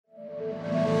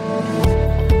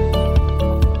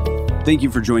Thank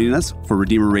you for joining us for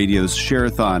Redeemer Radio's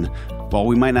Share-a-thon. While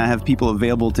we might not have people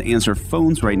available to answer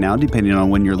phones right now, depending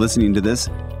on when you're listening to this,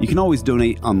 you can always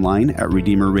donate online at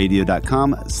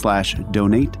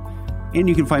redeemerradio.com/donate. And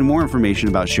you can find more information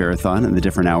about Share-a-thon and the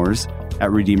different hours at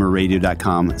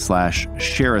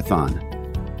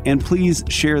redeemerradio.com/share-a-thon. And please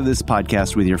share this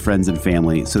podcast with your friends and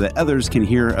family so that others can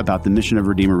hear about the mission of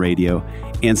Redeemer Radio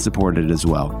and support it as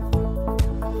well.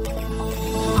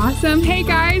 Awesome. Hey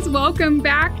guys, welcome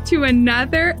back to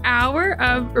another hour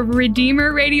of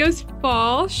Redeemer Radio's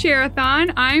Fall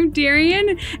Share-a-thon. I'm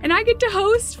Darian, and I get to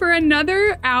host for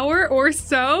another hour or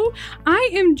so. I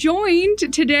am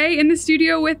joined today in the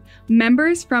studio with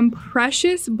members from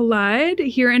Precious Blood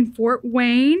here in Fort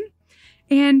Wayne.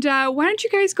 And why don't you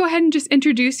guys go ahead and just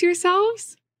introduce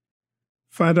yourselves?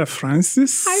 Father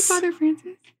Francis. Hi, Father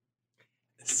Francis.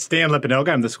 Stan Lipinoga,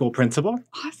 I'm the school principal.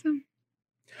 Awesome.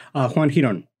 Juan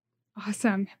Giron.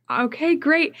 Awesome. Okay,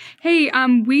 great. Hey,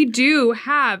 we do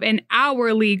have an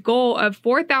hourly goal of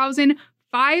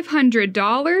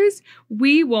 $4,500.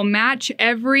 We will match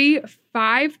every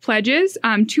 5 pledges,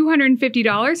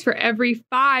 $250 for every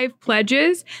 5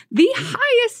 pledges. The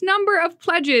highest number of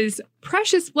pledges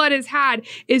Precious Blood has had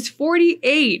is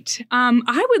 48.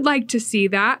 I would like to see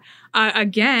that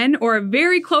again, or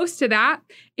very close to that.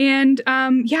 And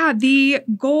the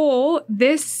goal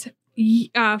this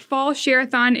fall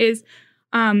share-a-thon is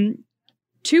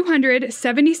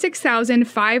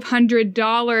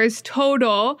 $276,500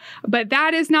 total, but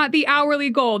that is not the hourly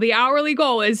goal. The hourly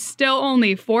goal is still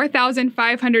only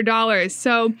 $4,500.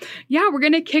 So we're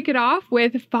going to kick it off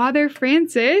with Father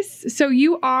Francis. So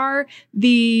you are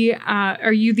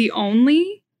are you the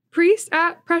only priest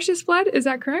at Precious Blood? Is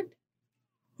that correct?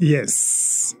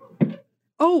 Yes.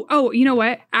 Oh, you know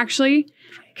what? Actually,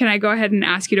 can I go ahead and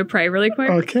ask you to pray really quick?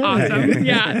 Okay. Awesome.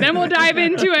 Yeah. Then we'll dive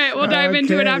into it. We'll dive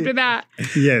into it after that.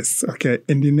 Yes. Okay.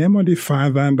 In the name of the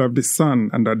Father and of the Son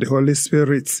and of the Holy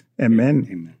Spirit. Amen.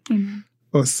 Amen. Amen.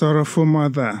 O sorrowful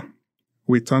Mother,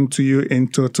 we turn to you in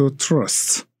total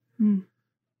trust.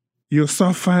 You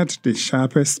suffered the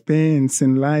sharpest pains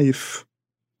in life,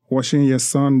 watching your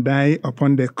Son die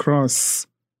upon the cross,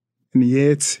 and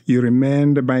yet you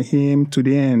remained by him to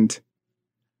the end.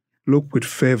 Look with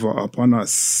favor upon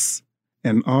us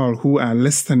and all who are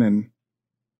listening.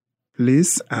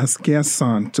 Please ask your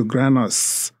Son to grant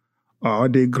us all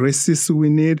the graces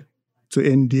we need to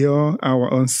endure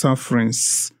our own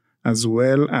sufferings, as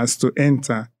well as to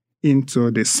enter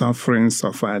into the sufferings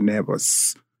of our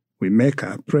neighbors. We make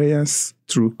our prayers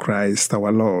through Christ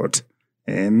our Lord.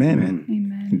 Amen.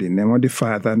 Amen. In the name of the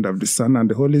Father, and of the Son, and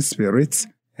the Holy Spirit.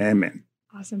 Amen.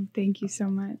 Awesome. Thank you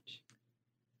so much.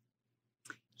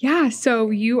 Yeah,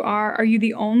 so are you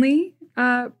the only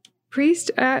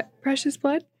priest at Precious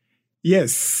Blood?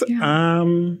 Yes. Yeah.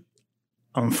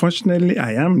 Unfortunately,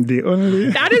 I am the only.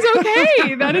 That is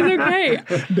okay. That is okay.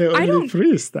 The only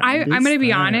priest. I'm going to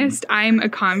be honest. I'm a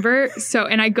convert,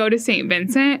 and I go to St.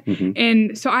 Vincent,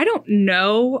 and so I don't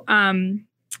know.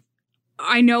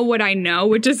 I know what I know,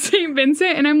 which is St.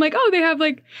 Vincent, and I'm like, oh, they have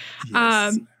like,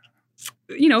 Yes.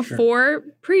 4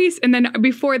 priests. And then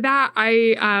before that,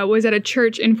 I was at a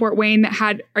church in Fort Wayne that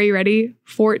had, are you ready?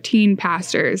 14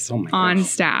 pastors on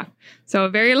staff. So a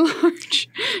very large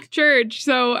church.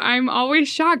 So I'm always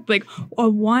shocked, like a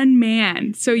one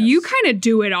man. So you kind of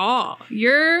do it all.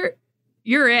 You're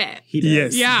it. He does.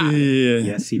 Yes. Yeah.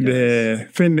 Yes, he does. The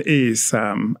thing is,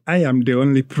 I am the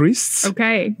only priest.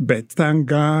 Okay. But thank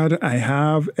God I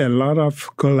have a lot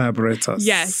of collaborators.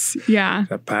 Yes. Yeah.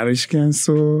 The parish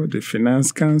council, the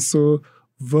finance council,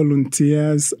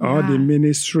 volunteers, all the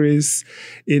ministries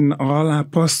in all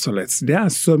apostolates. There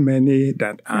are so many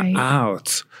that are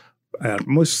out.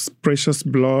 Most Precious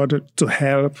Blood to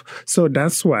help. So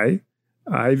that's why,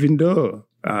 even though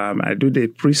I do the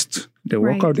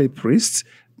work of the priest,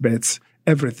 but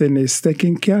everything is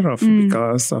taken care of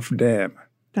because of them.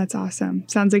 That's awesome.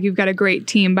 Sounds like you've got a great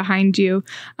team behind you.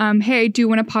 Hey, I do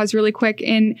want to pause really quick,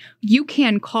 and you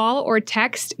can call or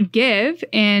text GIVE,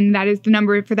 and that is the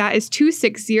number for that is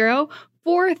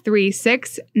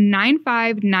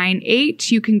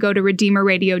 260-436-9598. You can go to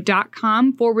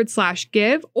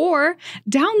redeemerradio.com/give or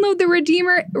download the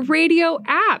Redeemer Radio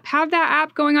app. Have that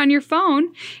app going on your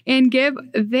phone and give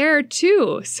there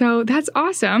too. So that's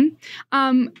awesome.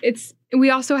 We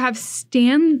also have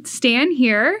Stan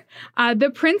here,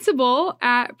 the principal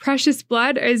at Precious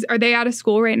Blood. Are they out of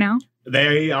school right now?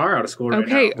 They are out of school right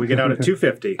now. We get out at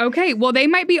 2:50. Okay, well, they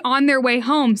might be on their way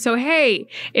home. So, hey,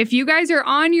 if you guys are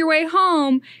on your way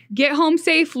home, get home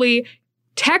safely.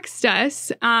 text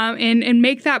us and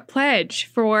make that pledge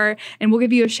and we'll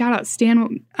give you a shout out.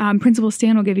 Principal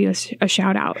Stan will give you a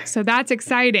shout out. So that's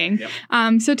exciting. Yep.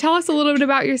 So tell us a little bit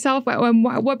about yourself.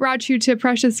 What brought you to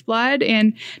Precious Blood,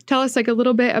 and tell us like a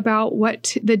little bit about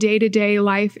what the day-to-day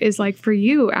life is like for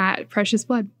you at Precious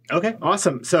Blood. Okay,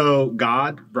 awesome. So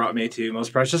God brought me to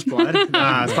Most Precious Blood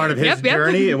as part of His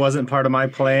journey. It wasn't part of my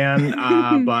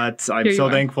plan, but I'm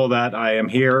so thankful that I am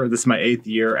here. This is my 8th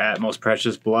year at Most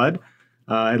Precious Blood.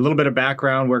 A little bit of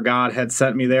background where God had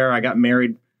sent me there. I got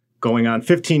married going on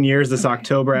 15 years this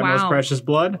October at Most Precious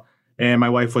Blood, and my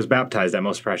wife was baptized at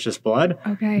Most Precious Blood.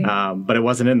 Okay. But it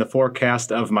wasn't in the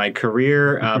forecast of my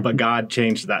career, but God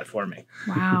changed that for me.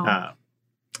 Wow.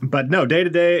 But no, day to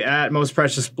day at Most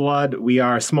Precious Blood, we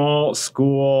are a small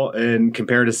school in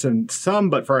comparison to some,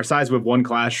 but for our size, we have 1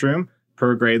 classroom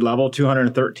per grade level,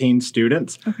 213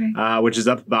 students, which is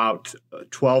up about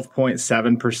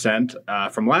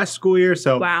 12.7% from last school year.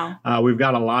 So we've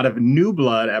got a lot of new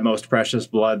blood at Most Precious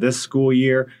Blood this school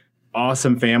year.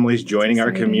 Awesome families joining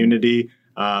our community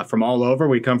from all over.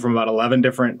 We come from about 11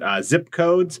 different zip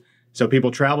codes. So people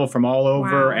travel from all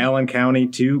over Allen County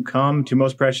to come to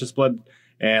Most Precious Blood.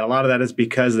 And a lot of that is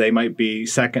because they might be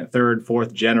 2nd, 3rd,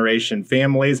 4th generation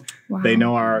families. Wow. They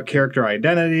know our character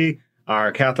identity,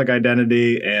 our Catholic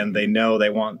identity, and they know they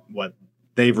want what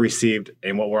they've received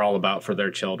and what we're all about for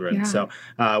their children. Yeah. So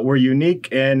we're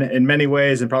unique in many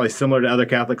ways and probably similar to other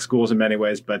Catholic schools in many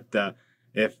ways. But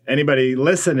if anybody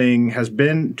listening has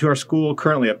been to our school,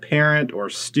 currently a parent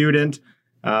or student,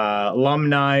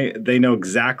 alumni, they know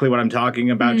exactly what I'm talking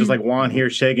about. Just like Juan here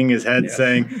shaking his head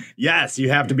saying, yes,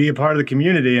 you have to be a part of the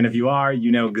community. And if you are,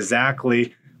 you know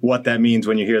exactly what that means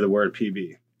when you hear the word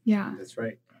PB. Yeah. That's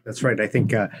right. That's right. I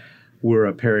think we're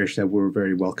a parish that we're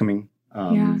very welcoming.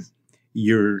 I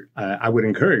would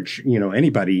encourage,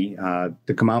 anybody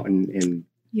to come out and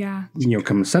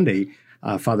come Sunday.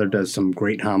 Father does some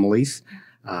great homilies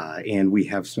and we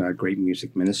have some great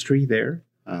music ministry there.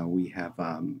 We have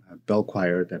a bell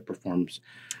choir that performs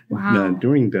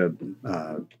during the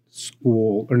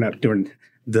school, or not during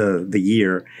the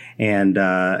year, and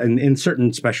in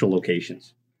certain special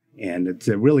occasions. And it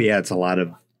really adds a lot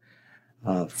of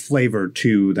flavor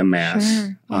to the Mass.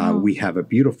 Sure. Wow. We have a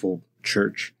beautiful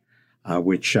church,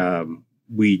 which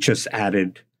we just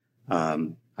added,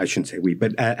 I shouldn't say we,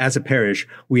 but as a parish,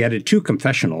 we added 2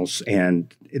 confessionals.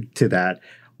 And to that,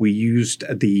 we used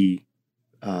we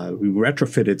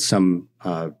retrofitted some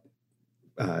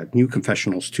new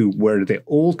confessionals to where the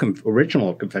old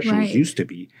original confessionals used to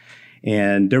be.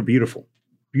 And they're beautiful,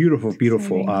 beautiful,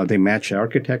 beautiful. They match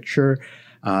architecture.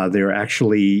 They're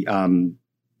actually,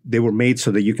 they were made so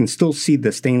that you can still see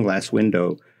the stained glass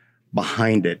window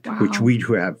behind it, which we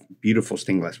do have beautiful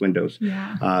stained glass windows.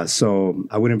 Yeah. So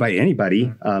I would invite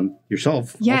anybody,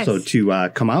 yourself also, to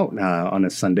come out on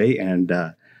a Sunday and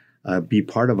be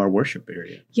part of our worship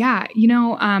area. Yeah.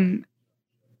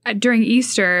 During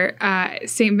Easter,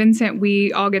 St. Vincent,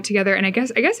 we all get together, and I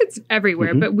guess it's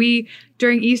everywhere, but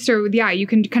during Easter, you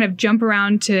can kind of jump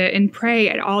around and pray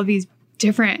at all these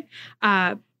different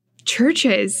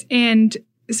churches. And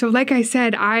so like I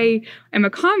said, I am a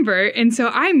convert, and so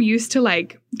I'm used to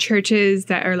like churches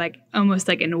that are like almost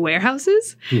like in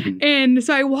warehouses. And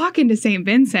so I walk into St.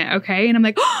 Vincent, and I'm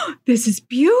like, oh, this is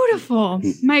beautiful.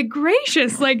 My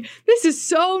gracious, like this is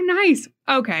so nice.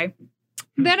 Okay.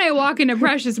 Then I walk into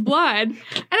Precious Blood,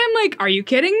 and I'm like, are you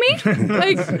kidding me?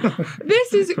 Like,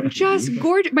 this is just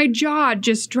gorgeous. My jaw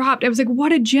just dropped. I was like,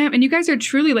 what a gem. And you guys are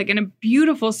truly like in a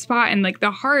beautiful spot in like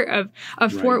the heart of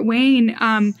Fort Wayne.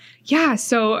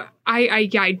 So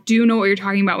I do know what you're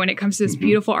talking about when it comes to this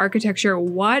beautiful architecture.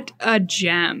 What a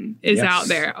gem is out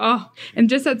there. Oh, and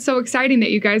just that's so exciting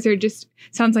that you guys are just,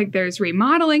 sounds like there's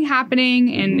remodeling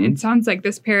happening, and it sounds like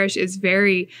this parish is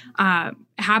very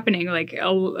happening, like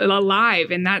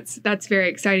alive, and that's very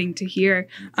exciting to hear.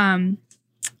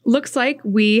 Looks like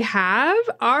we have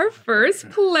our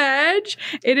first pledge.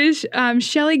 It is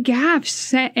Shelly Gaff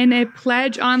sent in a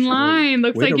pledge online.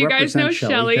 Looks like you guys know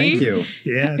Shelly. Thank you.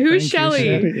 Yeah. Who's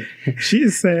Shelly?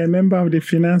 She's a member of the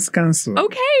Finance Council.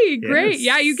 Okay, great. Yes.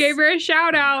 Yeah, you gave her a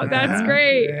shout out. That's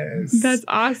great. Yes. That's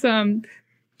awesome.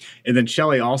 And then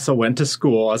Shelly also went to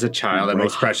school as a child at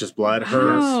Most Precious Blood.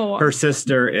 Her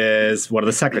sister is one of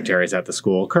the secretaries at the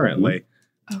school currently.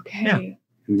 Okay. Yeah.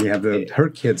 And we have her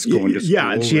kids going to school.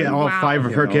 Yeah, and all 5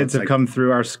 of her kids have come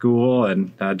through our school,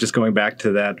 and just going back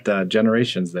to that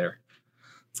generations there.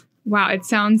 Wow, it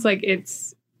sounds like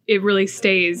it really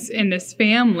stays in this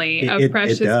family of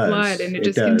Precious Blood, and it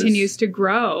just continues to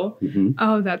grow.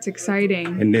 Oh, that's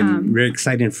exciting. And then we're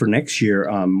excited for next year.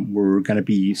 We're going to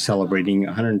be celebrating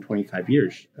 125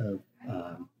 years of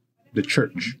the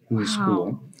church in the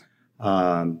school.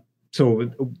 So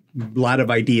a lot of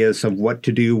ideas of what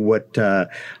to do,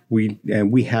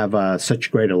 we have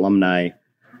such great alumni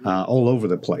all over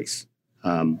the place.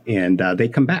 And they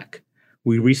come back.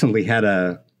 We recently had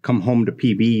a come home to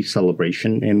PB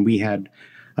celebration, and we had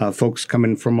folks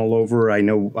coming from all over. I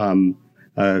know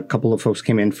a couple of folks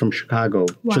came in from Chicago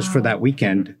just for that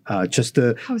weekend, just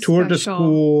to tour the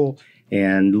school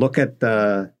and look at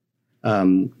their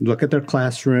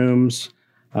classrooms.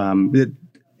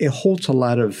 It holds a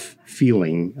lot of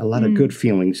feeling, a lot of good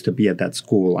feelings to be at that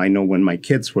school. I know when my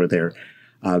kids were there,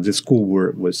 the school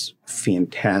was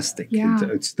fantastic. Yeah.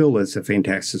 It still is a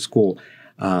fantastic school.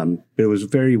 But it was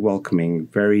very welcoming,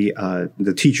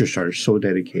 the teachers are so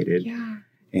dedicated. Yeah.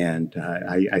 And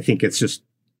I think it's just,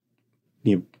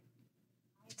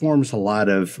 forms a lot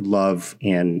of love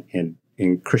and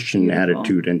Christian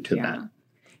attitude into that.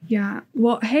 Yeah.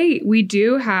 Well, hey, we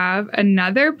do have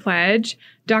another pledge.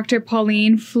 Dr.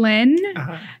 Pauline Flynn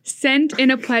sent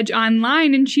in a pledge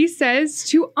online, and she says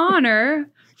to honor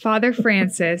Father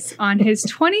Francis on his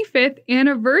 25th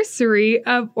anniversary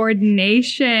of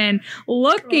ordination.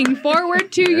 Looking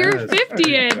forward to your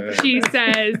 50th, she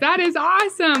says. That is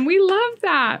awesome. We love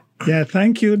that. Yeah,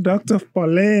 thank you, Dr.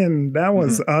 Pauline. That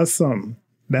was awesome.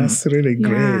 That's really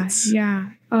great.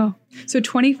 Yeah. Oh, so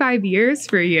 25 years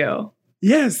for you.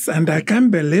 Yes, and I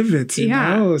can't believe it. You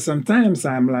know, sometimes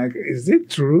I'm like, is it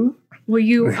true? Well,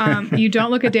 you don't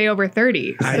look a day over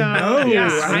 30. So, I know. Yeah,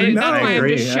 I know. That's why I'm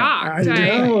just shocked.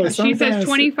 I know. She says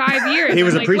 25 years. He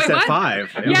was I'm a priest at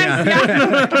 5.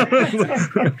 Yes.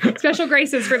 Special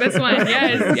graces for this one.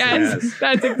 Yes.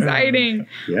 That's exciting.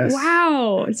 Yes.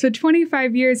 Wow. So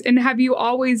 25 years. And have you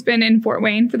always been in Fort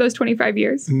Wayne for those 25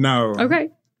 years? No.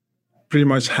 Okay. Pretty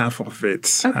much half of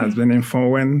it has been in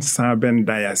Fort Wayne, South Bend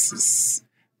Diocese.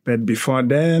 But before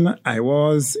then, I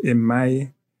was in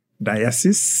my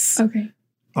diocese,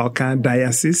 Awka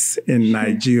Diocese in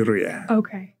Nigeria.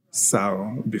 Okay.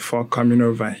 So before coming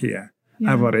over here,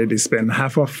 I've already spent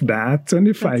half of that,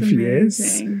 25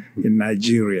 years in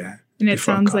Nigeria. And it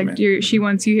sounds like she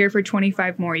wants you here for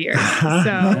 25 more years.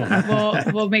 So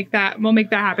we'll make that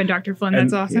happen, Dr. Flynn.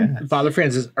 That's awesome. Yeah. Father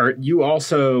Francis, you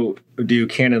also do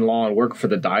canon law and work for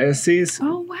the diocese?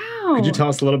 Oh, wow. Could you tell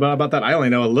us a little bit about that? I only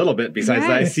know a little bit. Besides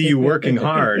that, I see you working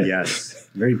hard. Yes.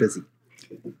 Very busy.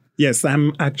 Yes,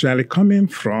 I'm actually coming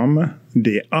from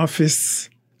the office,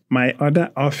 my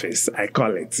other office, I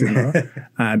call it,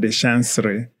 the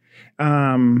Chancery.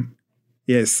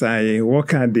 Yes, I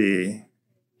work at the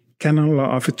Canon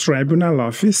Law of Tribunal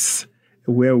Office,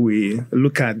 where we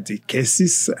look at the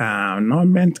cases,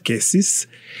 annulment cases,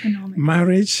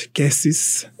 marriage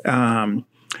cases.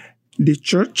 The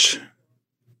church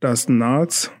does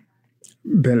not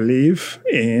believe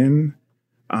in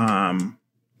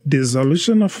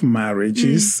dissolution of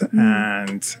marriages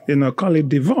and, call it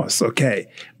divorce, okay?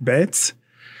 But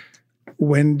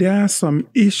when there are some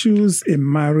issues in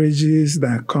marriages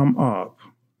that come up,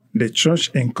 the church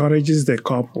encourages the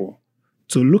couple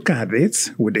to look at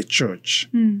it with the church.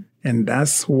 And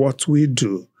that's what we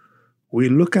do. We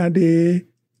look at the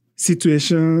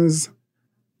situations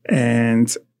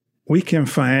and we can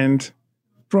find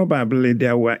probably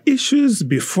there were issues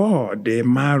before the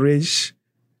marriage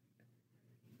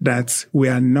that we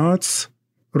are not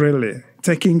really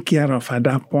taking care of at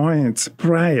that point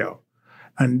prior.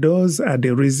 And those are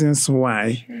the reasons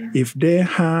why, if there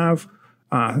are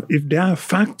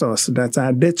factors that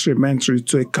are detrimental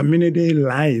to a community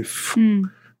life,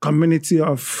 community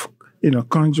of,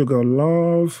 conjugal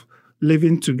love,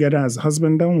 living together as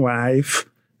husband and wife,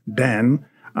 then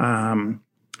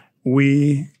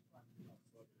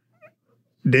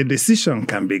the decision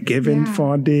can be given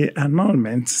for the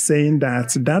annulment, saying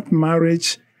that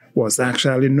marriage was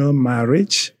actually no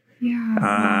marriage.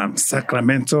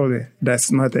 Sacramental,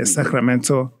 that's not a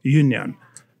sacramental union.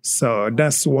 So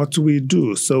that's what we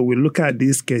do. So we look at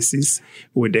these cases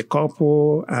with the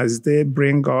couple as they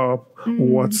bring up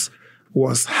what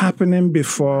was happening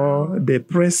before the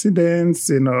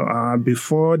precedents,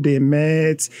 before they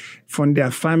met, from their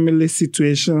family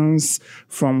situations,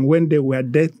 from when they were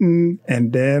dating,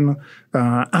 and then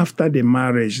after the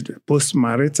marriage, the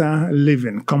post-marital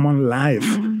living, common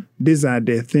life. These are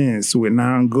the things we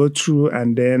now go through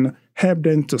and then help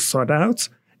them to sort out.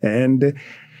 And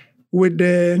with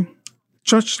the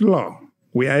church law,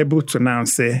 we are able to now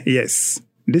say, yes,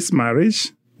 this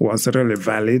marriage was really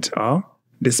valid, or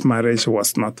this marriage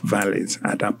was not valid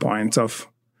at that point of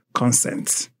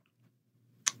consent.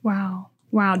 Wow.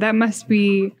 That must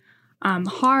be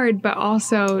hard, but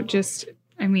also just,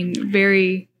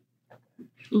 very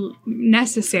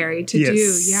necessary to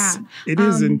do. Yeah. It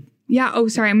is Yeah. Oh,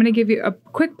 sorry. I'm going to give you a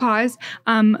quick pause.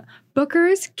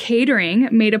 Booker's Catering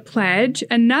made a pledge.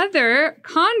 Another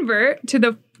convert to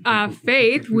the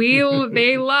faith.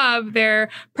 They love their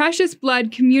Precious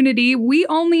Blood community. We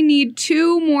only need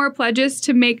 2 more pledges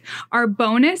to make our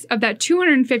bonus of that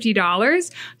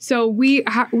 $250. So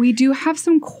we do have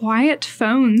some quiet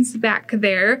phones back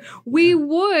there. We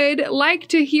would like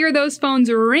to hear those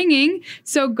phones ringing.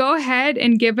 So go ahead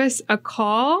and give us a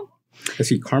call. I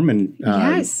see Carmen.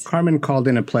 Yes. Carmen called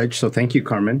in a pledge. So thank you,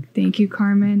 Carmen. Thank you,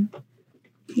 Carmen.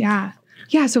 Yeah.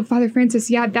 Yeah. So Father Francis,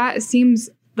 that seems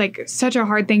like such a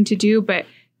hard thing to do, but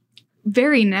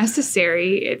very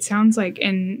necessary. It sounds like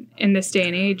in this day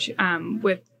and age,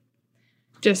 with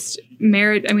just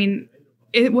marriage. I mean,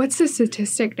 what's the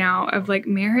statistic now of like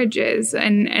marriages?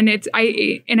 And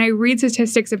I read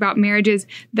statistics about marriages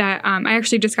that I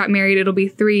actually just got married. It'll be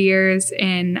 3 years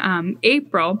in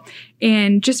April,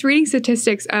 and just reading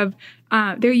statistics of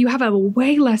there you have a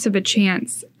way less of a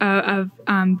chance of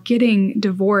getting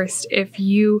divorced if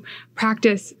you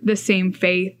practice the same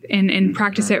faith and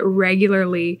practice it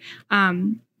regularly.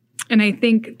 And I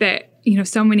think that,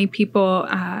 so many people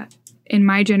in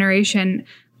my generation,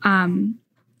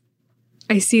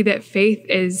 I see that faith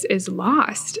is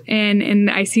lost. And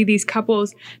I see these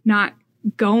couples not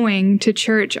going to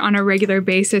church on a regular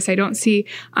basis. I don't see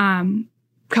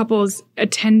couples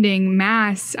attending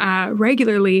Mass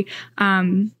regularly,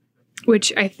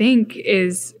 which I think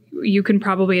is, you can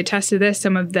probably attest to this,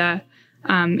 some of the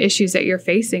issues that you're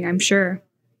facing, I'm sure.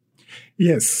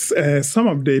 Yes, some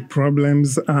of the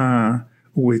problems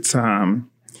with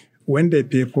when the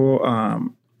people,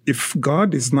 if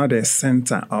God is not a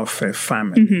center of a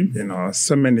family,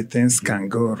 so many things can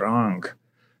go wrong.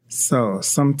 So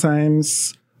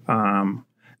sometimes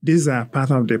these are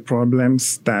part of the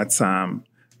problems that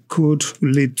could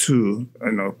lead to,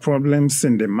 problems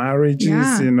in the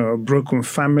marriages, broken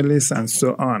families and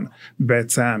so on.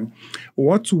 But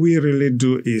what we really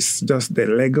do is just the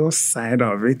legal side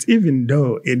of it, even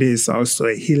though it is also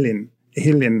a healing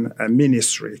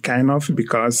ministry, kind of,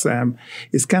 because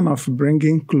it's kind of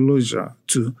bringing closure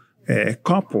to a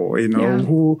couple,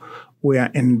 who were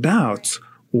in doubt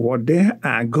what they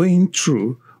are going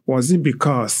through. Was it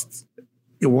because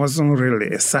it wasn't really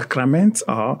a sacrament,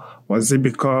 or was it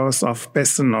because of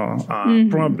personal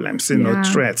problems,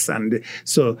 threats? And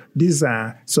so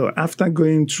after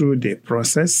going through the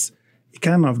process, it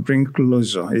kind of brings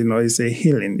closure, it's a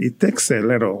healing. It takes a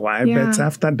little while, but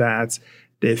after that,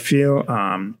 they feel,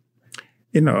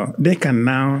 they can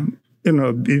now,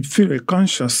 feel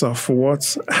conscious of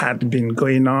what had been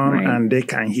going on, right, and they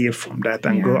can heal from that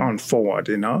and go on forward,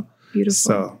 Beautiful.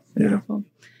 So, beautiful.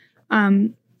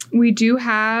 We do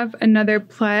have another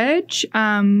pledge.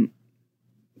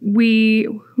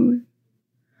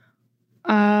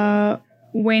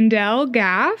 Wendell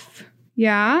Gaff,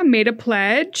 made a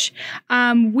pledge.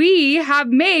 We have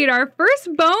made our first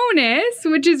bonus,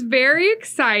 which is very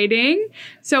exciting.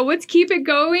 So let's keep it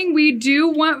going. We do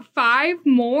want 5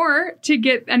 more to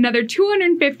get another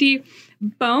 $250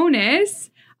 bonus.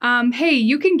 Hey,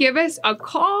 you can give us a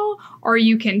call, or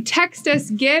you can text us,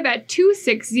 give at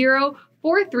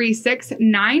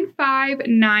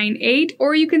 260-436-9598,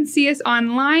 or you can see us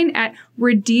online at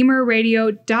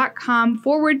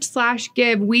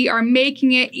redeemerradio.com/give. We are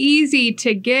making it easy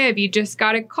to give. You just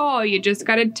got to call. You just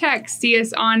got to text. See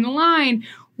us online.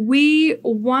 We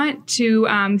want to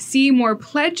see more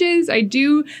pledges. I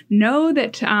do know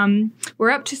that we're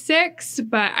up to 6,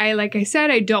 but like I said,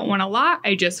 I don't want a lot.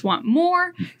 I just want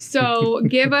more. So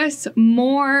give us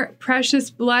more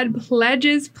Precious Blood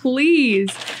pledges,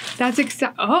 please. That's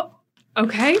exciting. Oh,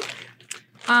 okay.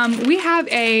 We have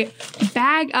a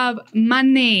bag of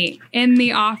money in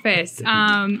the office,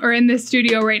 or in the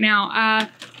studio right now.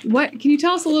 What can you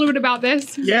tell us a little bit about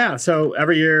this? Yeah, so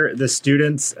every year the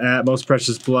students at Most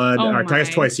Precious Blood, I guess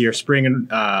twice a year, spring and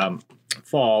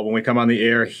fall, when we come on the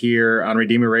air here on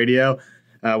Redeemer Radio,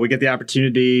 we get the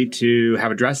opportunity to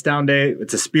have a dress down day.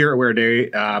 It's a spirit wear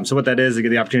day. So what that is, we get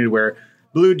the opportunity to wear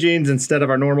blue jeans instead of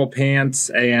our normal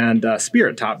pants, and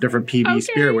spirit top, different PB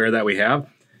spirit wear that we have.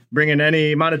 Bring in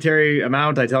any monetary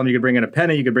amount. I tell them you could bring in a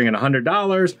penny, you could bring in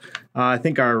 $100. I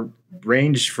think our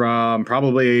range from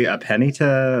probably a penny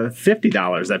to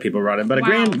 $50 that people run in. But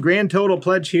a grand total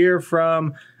pledge here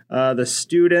from the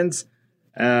students.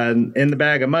 And in the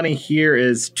bag of money here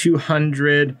is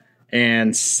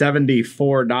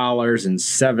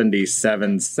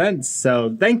 $274.77.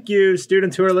 So thank you,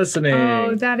 students who are listening.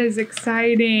 Oh, that is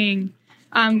exciting.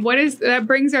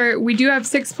 We do have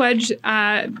 6 pledge.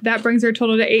 That brings our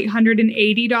total to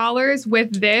 $880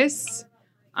 with this.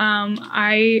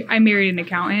 I married an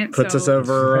accountant. Puts us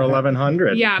over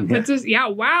 1,100. Yeah, puts us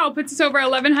over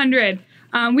 1,100.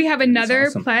 We have another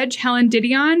pledge. Helen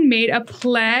Didion made a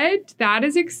pledge. That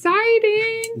is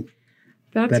exciting.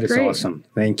 That is great. Awesome.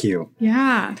 Thank you.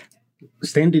 Yeah.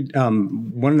 Sandy,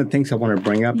 one of the things I want to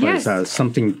bring up is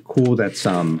something cool that's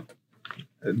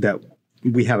that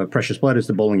we have at Precious Blood is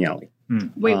the bowling alley.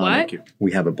 Wait, what?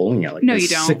 We have a bowling alley. No, you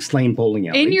don't. 6-lane bowling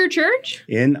alley. In your church?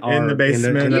 In the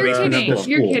basement. You're kidding.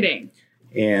 You're kidding.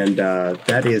 And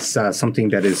that is something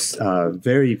that is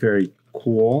very, very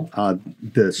cool.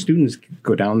 The students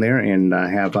go down there and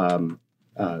have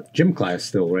gym class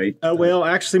still, right? Well,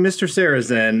 actually, Mr.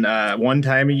 Sarrazin, one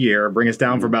time a year, bring us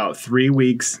down for about 3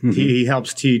 weeks. Mm-hmm. He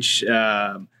helps teach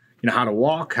how to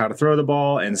walk, how to throw the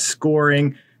ball, and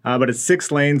scoring. But it's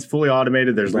 6 lanes, fully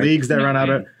automated. There's leagues that run out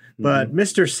of it. But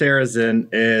Mr. Sarrazin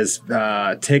is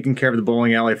taking care of the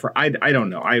bowling alley for, I don't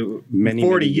know,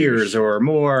 40 years or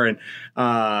more. And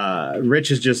Rich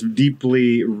is just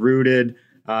deeply rooted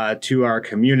to our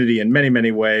community in many,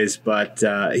 many ways. But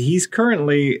he's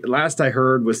currently, last I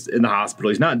heard, was in the hospital.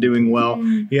 He's not doing well.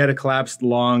 He had a collapsed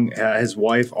lung. His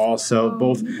wife also,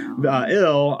 both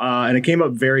ill. And it came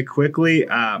up very quickly.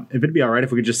 If it'd be all right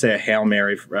if we could just say a Hail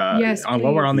Mary while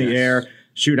we're on the air.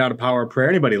 Shoot out a power of prayer.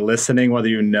 Anybody listening, whether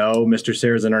you know Mr.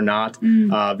 Sarrazin or not,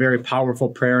 very powerful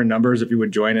prayer in numbers. If you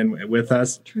would join in with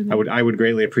us, I would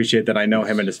greatly appreciate that. I know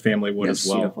him and his family would as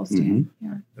well. In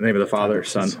the name of the Father,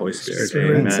 Son, Holy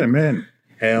Spirit. Amen.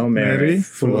 Hail Mary,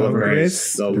 full of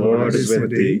grace, the Lord is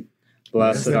with thee.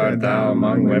 Blessed art thou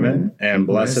among women, and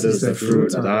blessed is the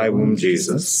fruit of thy womb,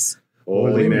 Jesus.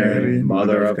 Holy Mary,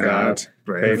 Mother of God,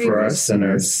 pray for us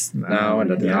sinners, now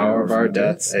and at the hour of our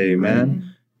death. Amen.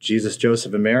 Jesus,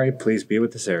 Joseph, and Mary, please be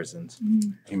with the Sarrazins.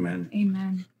 Amen.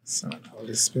 Amen. Son,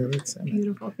 Holy Spirit. Amen.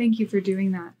 Beautiful. Thank you for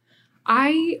doing that.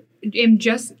 I'm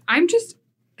just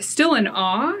still in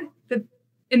awe that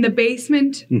in the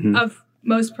basement of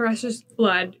Most Precious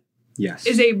Blood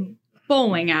is a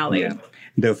bowling alley. Yeah.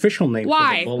 The official name for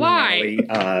the bowling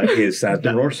alley is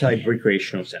the Roadside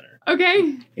Recreational Center.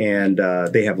 Okay. And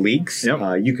they have leagues.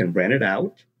 Yep. You can rent it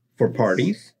out for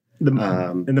parties.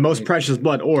 And the Most Precious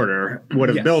Blood Order would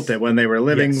have built it when they were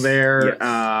living there.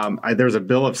 Yes. There was a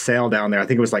bill of sale down there. I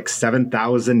think it was like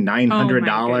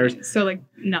 $7,900. So like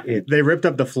nothing. They ripped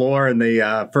up the floor in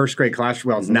the first grade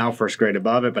classroom. Well, it's now first grade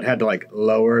above it, but had to like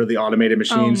lower the automated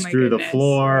machines through the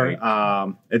floor.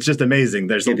 Right. It's just amazing.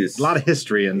 There's a lot of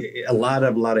history and a lot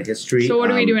of history. So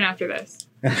what are we doing after this?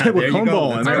 We're going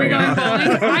bowling. Are we going bowling?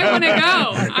 I want to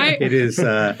go. It is.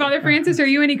 Father Francis, are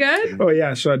you any good? Oh,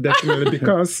 yeah, sure, definitely.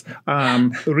 Because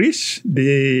Rich,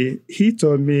 he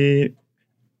told me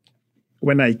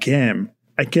when I came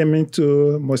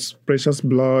into Most Precious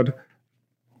Blood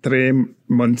 3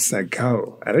 months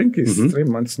ago. I think it's 3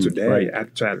 months today,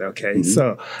 actually. Okay.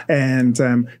 So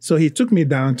he took me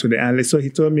down to the alley. So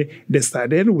he told me they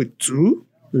started with 2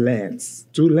 lanes.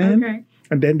 Okay.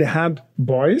 And then they had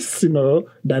boys,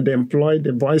 that they employed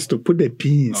the boys to put the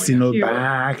pins,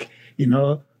 back.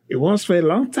 It was for a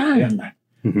long time. Yeah.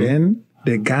 Then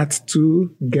they got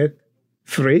to get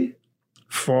 3,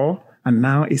 4, and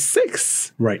now it's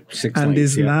 6. Right, 6 and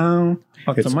lanes, it's now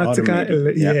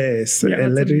automatically, That's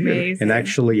amazing. And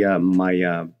actually,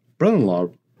 my brother-in-law,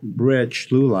 Rich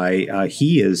Lulai,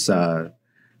 he is...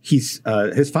 his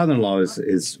father-in-law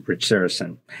is Rich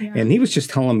Sarrazin, and he was just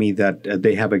telling me that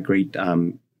they have a great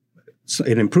an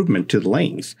improvement to the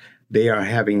lanes. They are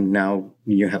having now,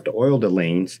 you have to oil the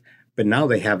lanes, but now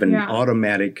they have an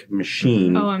automatic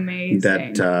machine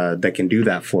that can do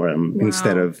that for them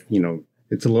instead of,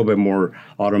 it's a little bit more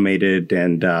automated,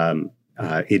 and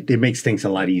it makes things a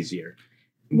lot easier.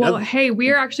 Well, hey, we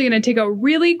are actually going to take a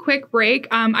really quick break.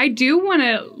 I do want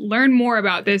to learn more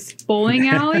about this bowling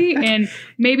alley and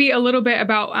maybe a little bit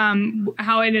about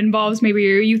how it involves maybe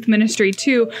your youth ministry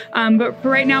too. But for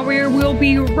right now, we'll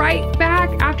be right back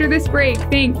after this break.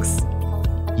 Thanks.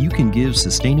 You can give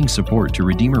sustaining support to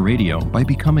Redeemer Radio by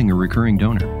becoming a recurring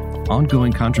donor.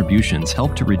 Ongoing contributions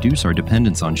help to reduce our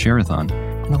dependence on Share-a-thon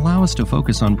and allow us to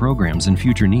focus on programs and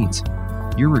future needs.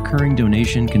 Your recurring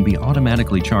donation can be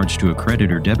automatically charged to a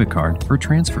credit or debit card or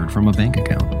transferred from a bank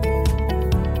account.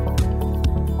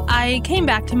 I came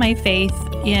back to my faith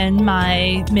in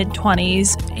my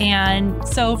mid-20s, and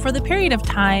so for the period of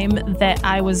time that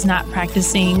I was not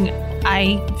practicing,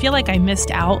 I feel like I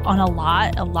missed out on a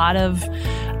lot of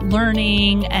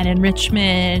learning and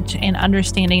enrichment and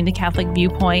understanding the Catholic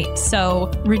viewpoint.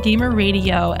 So Redeemer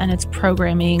Radio and its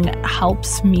programming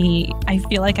helps me. I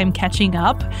feel like I'm catching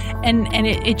up, and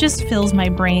it just fills my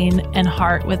brain and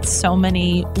heart with so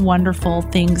many wonderful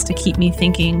things to keep me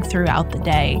thinking throughout the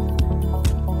day.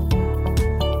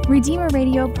 Redeemer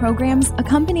Radio programs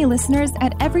accompany listeners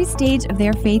at every stage of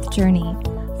their faith journey.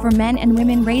 For men and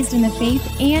women raised in the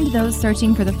faith and those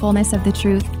searching for the fullness of the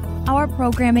truth, our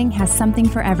programming has something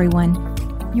for everyone.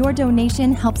 Your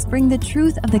donation helps bring the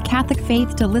truth of the Catholic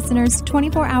faith to listeners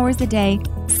 24 hours a day,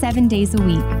 7 days a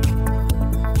week.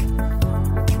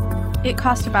 It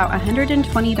costs about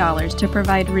 $120 to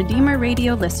provide Redeemer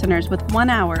Radio listeners with 1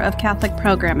 hour of Catholic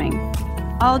programming.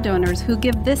 All donors who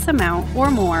give this amount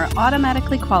or more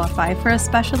automatically qualify for a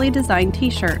specially designed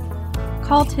t-shirt.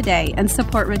 Call today and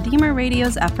support Redeemer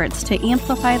Radio's efforts to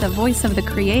amplify the voice of the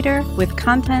Creator with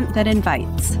content that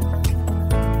invites.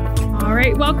 All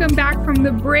right, welcome back from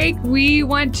the break. We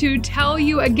want to tell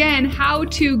you again how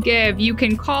to give. You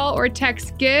can call or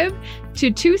text GIVE to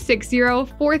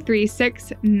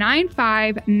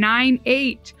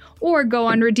 260-436-9598 or go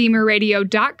on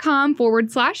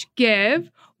redeemerradio.com/give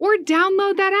or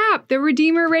download that app, the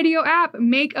Redeemer Radio app.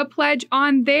 Make a pledge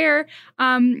on there.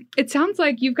 It sounds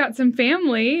like you've got some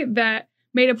family that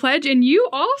made a pledge, and you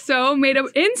also made an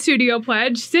in-studio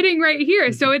pledge sitting right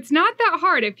here. So it's not that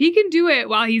hard. If he can do it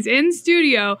while he's in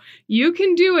studio, you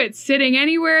can do it sitting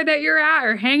anywhere that you're at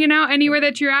or hanging out anywhere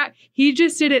that you're at. He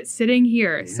just did it sitting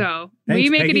here. Yeah. So Thanks, we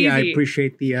make Peggy. it easy. I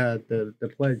appreciate the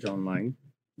pledge online.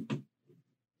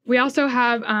 We also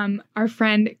have our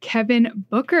friend Kevin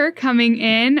Booker coming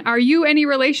in. Are you any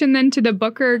relation then to the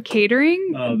Booker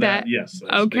Catering? Yes.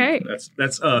 Okay.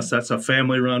 That's us. That's a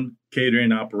family-run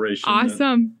catering operation.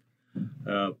 Awesome.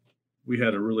 And, we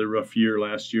had a really rough year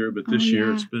last year, but this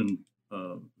year it's been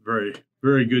a very,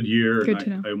 very good year. Good to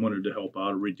know. I wanted to help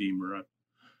out a Redeemer. I've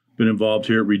been involved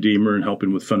here at Redeemer and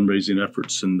helping with fundraising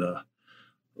efforts, and a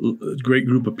great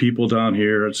group of people down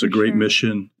here. It's a great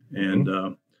mission, and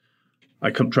I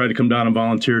try to come down and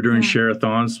volunteer during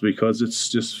share-a-thons because it's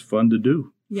just fun to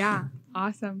do. Yeah,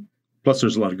 awesome. Plus,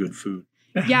 there's a lot of good food.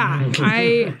 Yeah,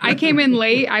 I came in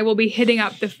late. I will be hitting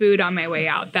up the food on my way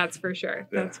out. That's for sure.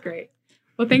 That's great.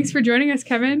 Well, thanks for joining us,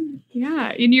 Kevin.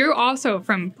 Yeah, and you're also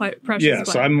from Precious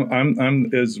Yes, Blood. I'm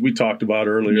as we talked about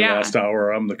earlier last hour.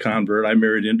 I'm the convert. I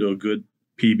married into a good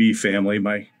PB family.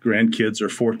 My grandkids are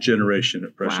 4th generation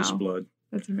at Precious Blood.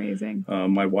 That's amazing.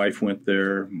 My wife went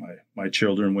there. My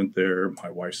children went there. My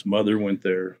wife's mother went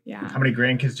there. Yeah. How many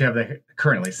grandkids do you have there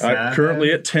currently?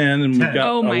 Currently at 10, and we've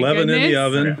got 11 in the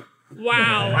oven. Okay.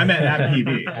 Wow. I'm at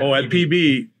PB. At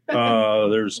PB,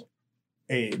 there's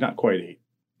 8, not quite 8.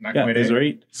 Not quite 8. Is there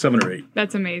 8? 7 or 8.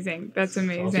 That's amazing. That's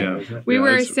amazing. Yeah. We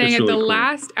were it's saying really at the cool.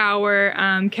 last hour,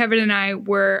 Kevin and I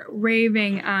were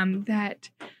raving that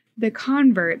the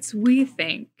converts, we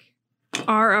think,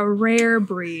 are a rare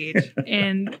breed.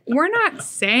 And we're not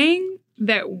saying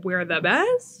that we're the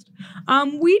best.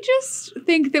 We just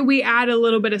think that we add a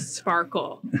little bit of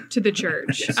sparkle to the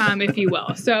church, if you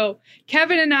will. So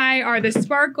Kevin and I are the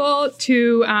sparkle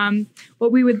to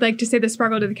what we would like to say the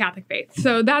sparkle to the Catholic faith.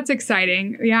 So that's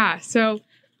exciting. Yeah. So,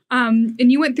 and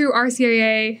you went through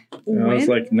RCIA when? It was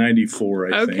like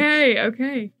 94, I think.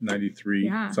 Okay.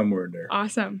 93, somewhere in there.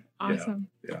 Awesome.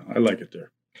 Yeah, I like it there.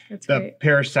 That's the great.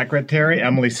 parish secretary,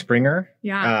 Emily Springer,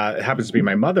 Yeah. happens to be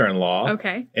my mother-in-law.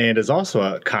 Okay. And is also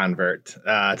a convert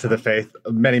to the faith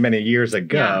many, many years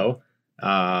ago.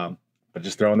 But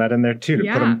just throwing that in there too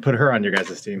to put her on your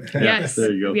guys' team. Yes.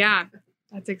 There you go. Yeah.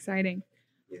 That's exciting.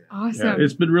 Awesome. Yeah,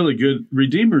 it's been really good.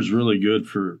 Redeemer's really good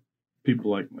for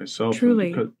people like myself.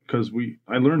 Truly. Because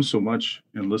I learned so much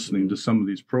in listening to some of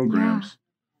these programs.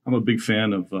 I'm a big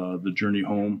fan of The Journey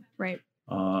Home. Right.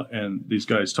 And these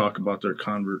guys talk about their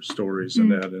convert stories and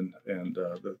that, and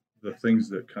the things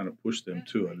that kind of push them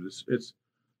to it. It's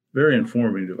very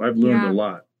informative. I've learned a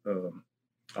lot.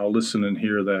 I'll listen and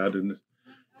hear that, and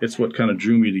it's what kind of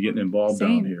drew me to getting involved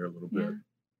down here a little bit.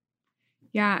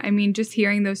 Yeah, I mean, just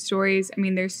hearing those stories, I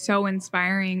mean, they're so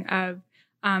inspiring of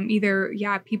either,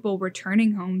 people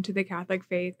returning home to the Catholic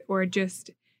faith or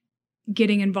just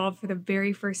getting involved for the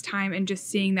very first time and just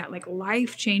seeing that like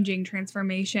life-changing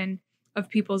transformation of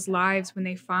people's lives when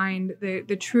they find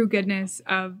the true goodness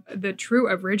of the true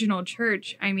original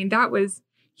church. I mean, that was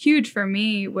huge for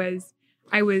me.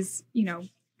 I was,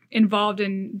 involved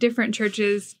in different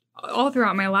churches all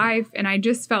throughout my life, and I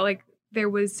just felt like there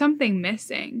was something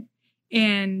missing.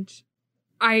 And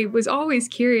I was always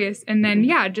curious. And then,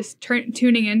 just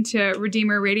tuning into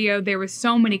Redeemer Radio, there was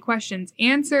so many questions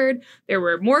answered. There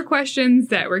were more questions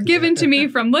that were given to me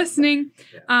from listening.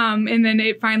 And then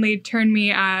it finally turned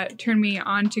me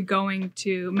on to going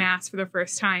to Mass for the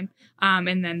first time,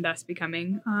 and then thus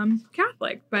becoming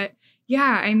Catholic. But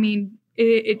I mean,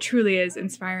 it truly is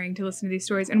inspiring to listen to these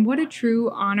stories. And what a true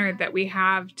honor that we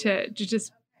have to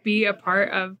just be a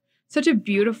part of such a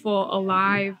beautiful,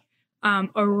 alive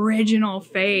original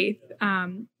faith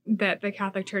that the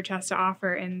Catholic Church has to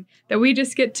offer, and that we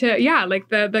just get to, like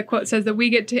the quote says, that we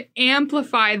get to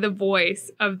amplify the voice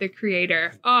of the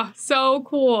Creator. Oh, so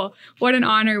cool. What an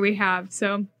honor we have.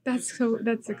 So that's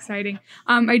exciting.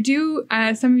 I do,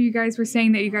 some of you guys were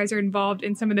saying that you guys are involved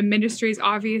in some of the ministries.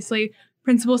 Obviously,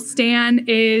 Principal Stan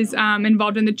is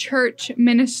involved in the church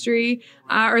ministry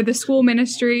or the school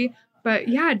ministry. But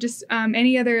just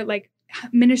any other like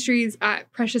ministries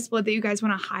at Precious Blood that you guys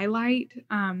want to highlight,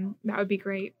 that would be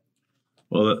great.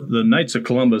 Well, the Knights of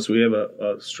Columbus, we have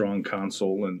a strong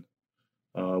council, and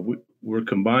we're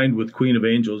combined with Queen of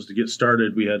Angels to get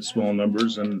started. We had small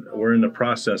numbers, and we're in the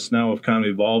process now of kind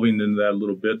of evolving into that a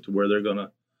little bit to where they're going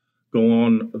to go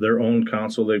on their own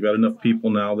council. They've got enough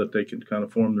people now that they can kind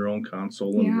of form their own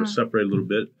council, and we're separated a little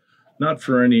bit. Not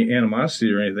for any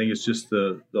animosity or anything. It's just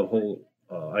the whole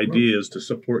idea is to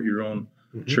support your own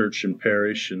church and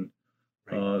parish, and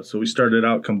so we started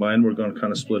out combined. We're going to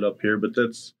kind of split up here, but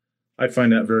I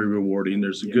find that very rewarding.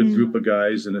 There's a good group of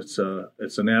guys, and it's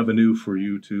an avenue for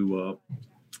you to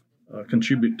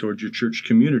contribute towards your church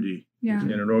community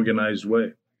in an organized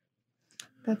way.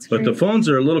 That's great. But the phones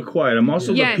are a little quiet. I'm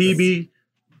also the PB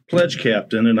pledge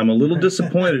captain, and I'm a $1 in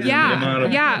the amount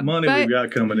of money we've got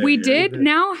coming in.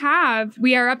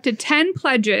 We are up to 10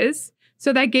 pledges.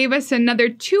 So that gave us another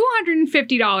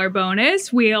 $250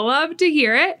 bonus. We love to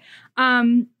hear it.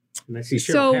 And I see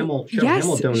Cheryl Hamill.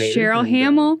 Hamill donated. Cheryl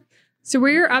Hamill. So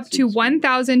we're up to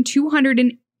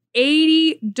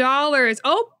 $1,280.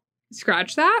 Oh,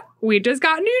 scratch that. We just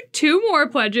got two more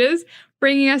pledges,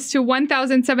 bringing us to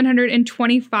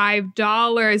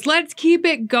 $1,725. Let's keep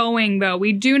it going, though.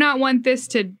 We do not want this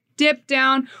to dip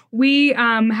down. We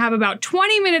have about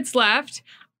 20 minutes left.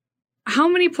 How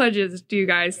many pledges do you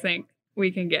guys think we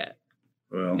can get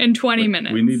in 20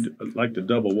 minutes? We need to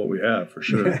double what we have for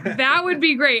sure. That would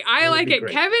be great. I like it.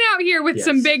 Great. Kevin out here with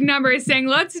some big numbers saying,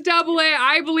 let's double it.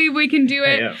 I believe we can do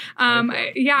it.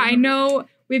 I know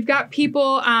we've got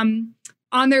people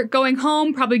on their going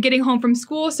home, probably getting home from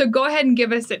school. So go ahead and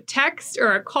give us a text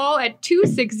or a call at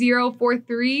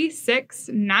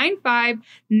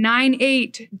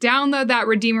 260-436-9598. Download that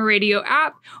Redeemer Radio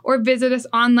app or visit us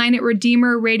online at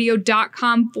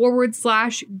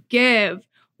redeemerradio.com/give.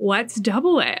 Let's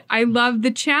double it. I love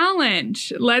the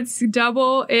challenge. Let's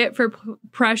double it for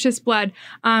Precious Blood.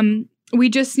 We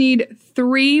just need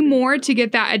 3 more to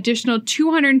get that additional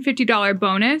 $250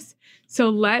 bonus. So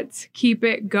let's keep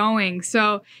it going.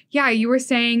 So, you were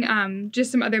saying just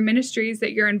some other ministries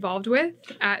that you're involved with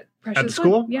at Precious At the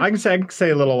school? Yeah. I can say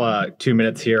a little 2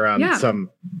 minutes here on some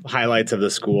highlights of the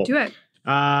school. Do it.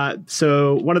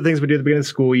 So one of the things we do at the beginning of the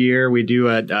school year, we do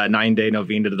a 9-day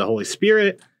novena to the Holy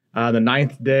Spirit. The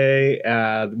 9th day,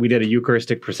 we did a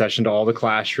Eucharistic procession to all the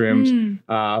classrooms.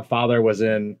 Father was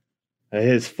in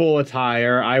his full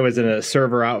attire. I was in a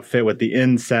server outfit with the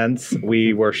incense.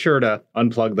 We were sure to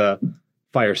unplug the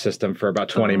fire system for about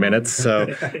 20 minutes. So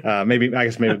maybe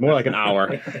more like an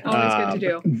hour. Always good to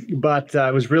do. But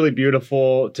it was really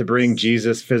beautiful to bring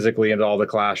Jesus physically into all the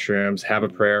classrooms, have a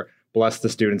prayer, bless the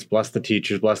students, bless the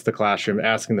teachers, bless the classroom,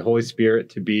 asking the Holy Spirit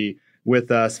to be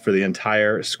with us for the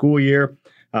entire school year.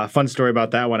 Fun story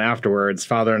about that one afterwards.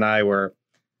 Father and I were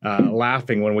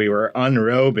laughing when we were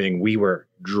unrobing. We were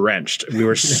drenched. We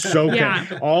were soaking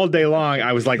all day long.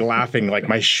 I was like laughing, like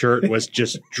my shirt was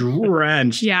just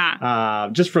drenched.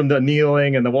 Just from the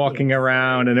kneeling and the walking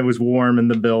around, and it was warm in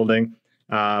the building.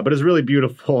 But it's really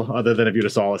beautiful, other than if you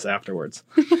just saw us afterwards.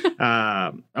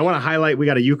 I want to highlight, we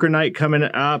got a Euchre night coming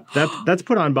up. That's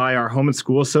put on by our Home and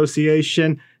School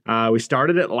Association. We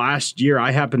started it last year.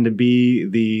 I happened to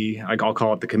be I'll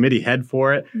call it the committee head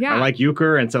for it. I like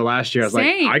Euchre. And so last year I was like,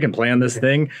 I can plan this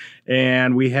thing.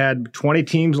 And we had 20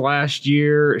 teams last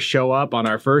year show up on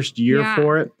our first year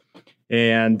for it.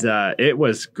 And it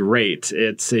was great.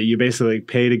 It's you basically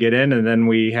pay to get in, and then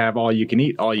we have all you can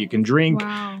eat, all you can drink,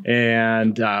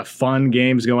 and fun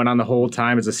games going on the whole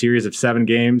time. It's a series of 7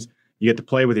 games. You get to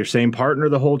play with your same partner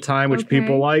the whole time, which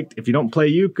people liked. If you don't play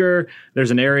euchre,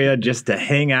 there's an area just to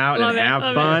hang out and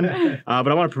have fun. But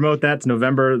I want to promote that. It's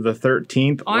November the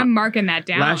 13th. Oh, I'm marking that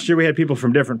down. Last year we had people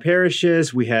from different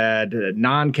parishes. We had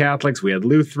non-Catholics. We had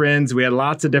Lutherans. We had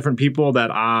lots of different people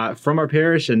that from our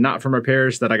parish and not from our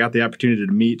parish that I got the opportunity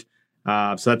to meet.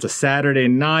 So that's a Saturday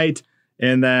night.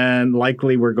 And then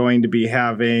likely we're going to be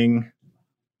having...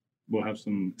 We'll have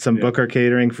some Booker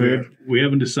catering food. We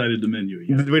haven't decided the menu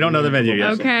yet. We don't know the menu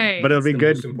yet. Okay. But it'll be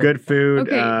good food.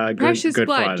 Okay. Precious Blood,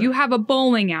 fun. you have a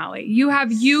bowling alley. You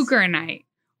have Euchre night.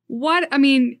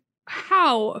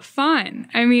 how fun.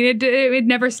 I mean, it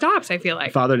never stops, I feel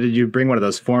like. Father, did you bring one of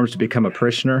those forms to become a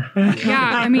parishioner?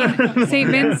 Yeah, I mean, St.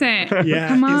 Vincent. Yeah,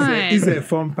 come on. It's a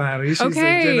fun parish.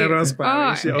 Okay. It's a generous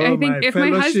parish. I think if my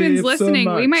husband's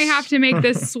listening, we might have to make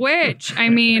this switch. I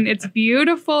mean, it's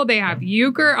beautiful. They have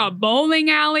euchre, a bowling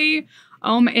alley,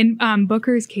 and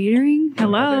Booker's Catering.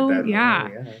 Hello. Yeah.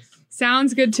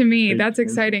 Sounds good to me. That's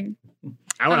exciting.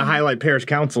 I want to highlight Parish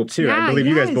Council, too. Yeah, I believe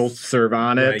you guys both serve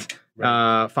on it.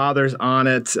 Right. Father's on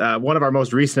it. One of our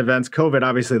most recent events, COVID,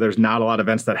 obviously there's not a lot of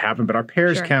events that happen, but our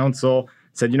Parish Council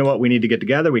said, you know what, we need to get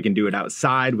together. We can do it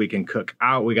outside. We can cook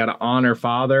out. We got to honor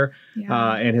Father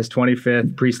and his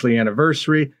 25th priestly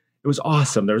anniversary. It was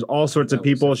awesome. There was all sorts of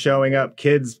people showing up,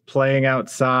 kids playing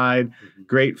outside,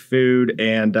 great food.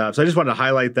 And so I just wanted to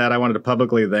highlight that. I wanted to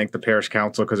publicly thank the Parish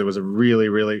Council because it was a really,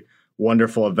 really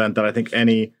wonderful event that I think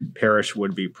any parish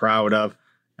would be proud of.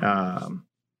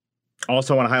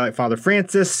 Also want to highlight Father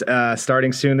Francis,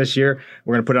 starting soon this year.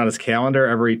 We're going to put it on his calendar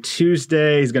every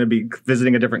Tuesday. He's going to be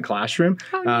visiting a different classroom.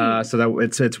 So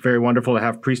that it's very wonderful to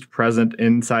have priest present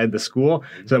inside the school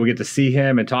so that we get to see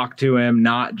him and talk to him,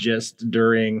 not just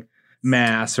during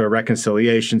Mass or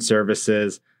reconciliation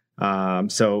services.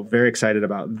 So very excited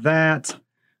about that.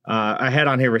 I had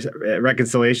on here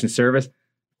reconciliation service.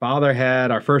 Father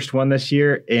had our first one this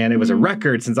year, and it was a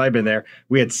record since I've been there.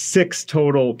 We had 6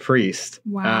 total priests,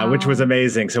 which was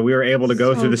amazing. So we were able to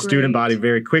go through the student body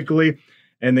very quickly.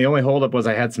 And the only holdup was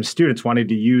I had some students wanting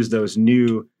to use those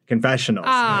new confessionals.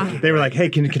 They were like, hey,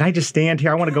 can I just stand here?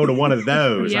 I want to go to one of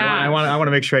those. I want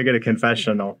to make sure I get a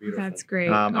confessional. That's great.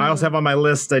 I also have on my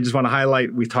list, I just want to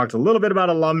highlight, we talked a little bit about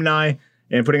alumni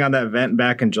and putting on that event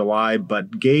back in July,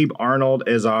 but Gabe Arnold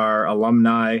is our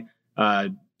alumni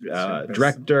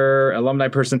director, alumni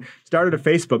person, started a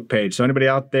Facebook page. So anybody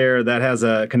out there that has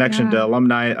a connection to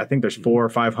alumni, I think there's 400 or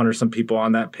 500 some people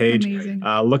on that page.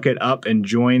 Look it up and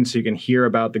join so you can hear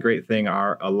about the great thing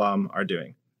our alum are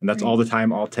doing. And that's all the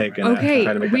time I'll take.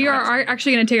 Okay, we are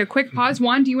actually going to take a quick pause.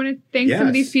 Juan, do you want to thank some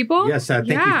of these people? Yes, thank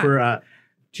you for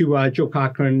to Joe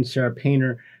Cochran, Sarah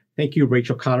Painter. Thank you,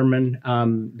 Rachel Cotterman.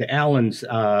 The Allens,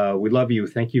 we love you.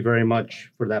 Thank you very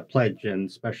much for that pledge, and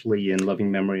especially in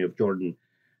loving memory of Jordan.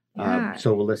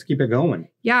 So let's keep it going.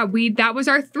 Yeah, that was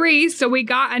our 3. So we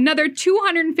got another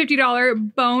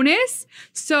 $250 bonus.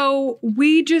 So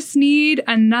we just need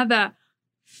another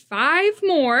 5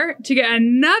 more to get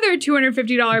another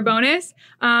 $250 bonus.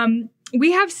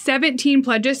 We have 17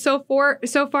 pledges so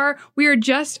far. We are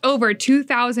just over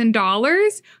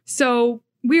 $2,000. So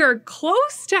we are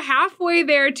close to halfway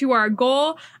there to our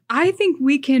goal. I think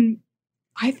we can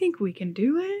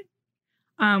do it.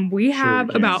 We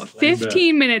have about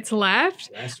 15 minutes left.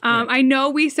 I know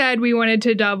we said we wanted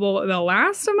to double the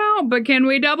last amount, but can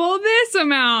we double this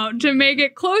amount to make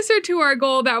it closer to our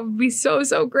goal? That would be so,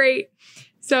 so great.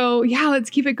 So yeah, let's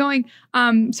keep it going.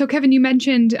 So Kevin, you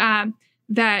mentioned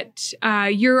that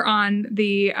you're on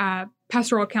the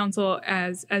pastoral council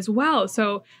as well.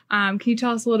 So can you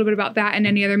tell us a little bit about that and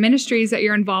any other ministries that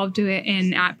you're involved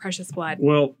in at Precious Blood?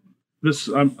 Well,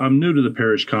 I'm new to the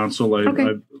parish council. I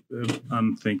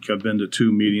think I've been to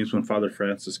 2 meetings when Father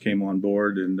Francis came on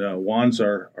board, and Juan's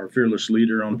our fearless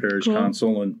leader on parish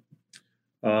council, and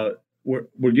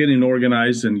we're getting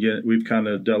organized, and we've kind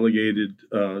of delegated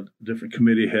different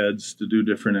committee heads to do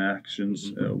different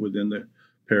actions within the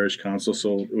parish council.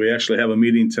 So we actually have a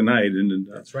meeting tonight, and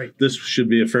that's right. This should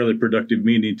be a fairly productive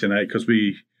meeting tonight because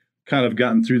we kind of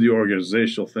gotten through the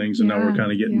organizational things, and now we're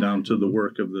kind of getting down to the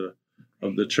work of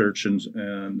the church,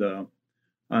 and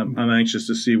I'm anxious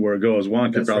to see where it goes.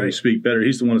 Juan could probably speak better.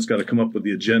 He's the one that's got to come up with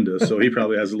the agenda, so he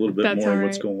probably has a little bit more of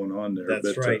what's going on there.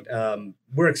 That's right.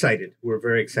 We're excited. We're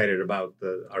very excited about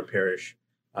our parish.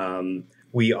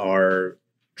 We are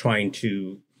trying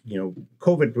to,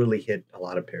 COVID really hit a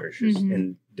lot of parishes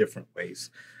in different ways.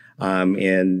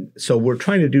 And so we're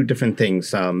trying to do different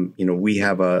things. We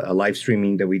have a live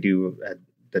streaming that we do at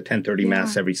the 10:30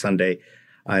 Mass every Sunday.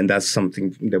 And that's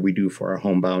something that we do for our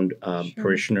homebound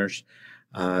parishioners,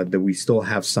 that we still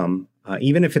have some.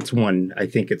 Even if it's one, I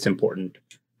think it's important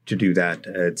to do that.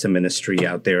 It's a ministry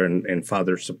out there, and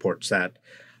Father supports that.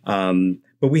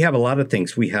 But we have a lot of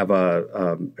things. We have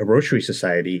a Rosary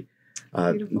Society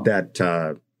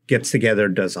that gets together,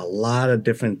 does a lot of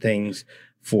different things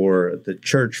for the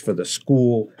church, for the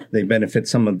school. They benefit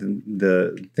some of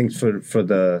the things for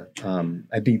the,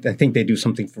 I think they do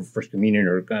something for First Communion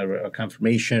or a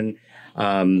confirmation.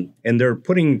 And they're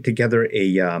putting together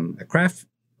a craft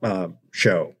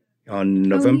show on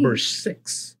November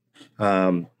 6th.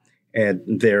 And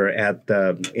they're at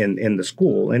in the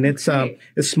school. And it's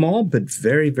small, but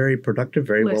very, very productive,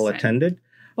 very well attended.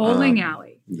 Bowling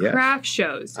alley. craft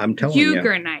shows, I'm telling you.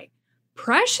 Euchre night.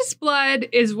 Precious Blood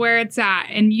is where it's at,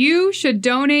 and you should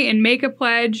donate and make a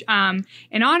pledge.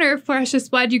 In honor of Precious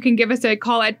Blood, you can give us a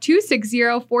call at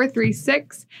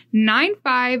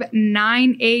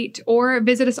 260-436-9598 or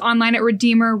visit us online at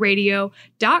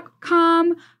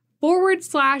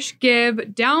redeemerradio.com/give.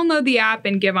 Download the app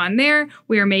and give on there.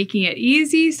 We are making it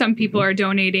easy. Some people are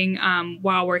donating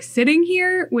while we're sitting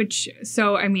here,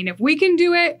 if we can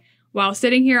do it while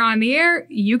sitting here on the air,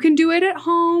 you can do it at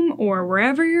home or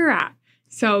wherever you're at.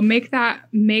 So make that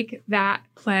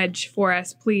pledge for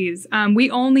us, please.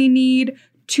 We only need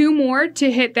 2 more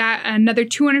to hit that another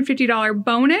 $250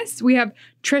 bonus. We have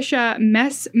Trisha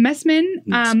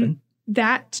Messman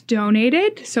that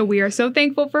donated. So we are so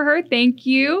thankful for her. Thank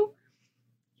you.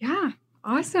 Yeah,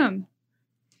 awesome.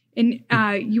 And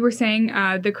you were saying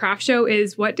the craft show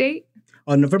is what date?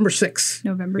 On November 6th.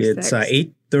 November 6th. It's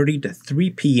 8:30 to 3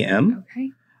 p.m.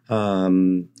 Okay.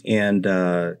 And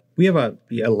we have a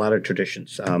lot of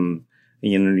traditions.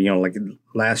 Like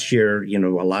last year,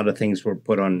 a lot of things were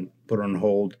put on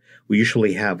hold. We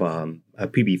usually have a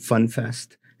PB Fun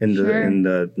Fest in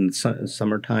the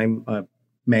summertime,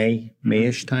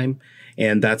 Mayish time,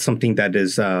 and that's something that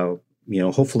is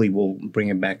hopefully we'll bring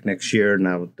it back next year.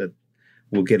 Now that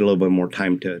we'll get a little bit more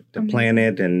time to plan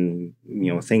it, and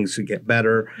things to get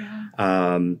better.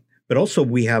 Yeah. But also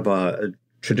we have a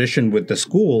tradition with the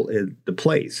school, the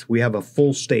plays. We have a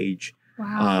full stage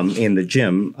in the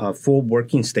gym, a full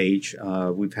working stage.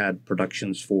 We've had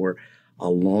productions for a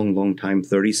long, long time,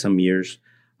 30-some years.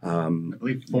 I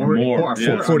believe 40 years.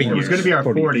 It's going to be our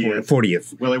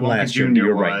 40th. Willy Wonka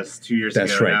Jr. was 2 years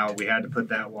ago now. We had to put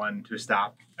that one to a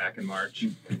stop back in March.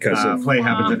 Because play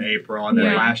happens in April. And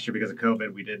then last year, because of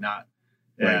COVID, we did not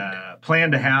plan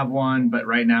to have one, but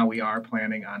right now we are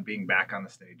planning on being back on the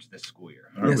stage this school year.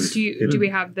 Yes. Do we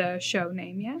have the show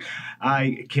name yet?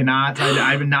 I cannot.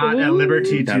 I'm not at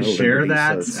liberty to share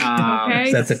that.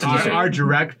 Okay. That's a teaser. Our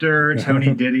director,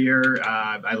 Tony Didier,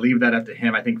 I leave that up to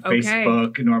him. I think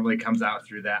Facebook normally comes out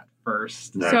through that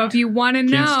first. So if you want to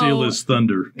know, can't steal his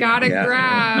thunder. Gotta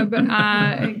grab.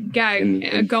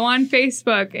 Go on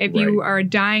Facebook if you are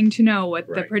dying to know what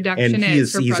the production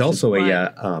is. And he's also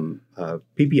Blood. a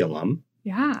PB alum.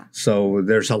 Yeah. So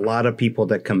there's a lot of people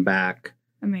that come back.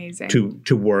 Amazing.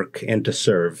 To work and to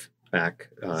serve back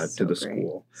to the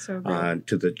school. So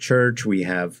to the church. We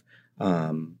have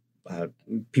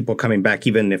people coming back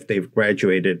even if they've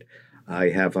graduated. I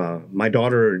have my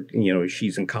daughter,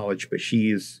 she's in college, but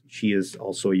she is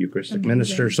also a Eucharistic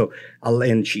minister. So,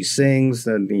 and she sings,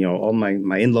 and all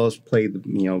my in-laws play, a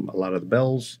lot of the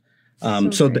bells.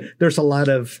 There's a lot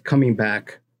of coming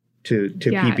back to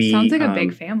PB. It sounds like a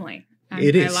big family.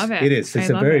 It is. I love it. It is. It's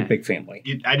a very big family.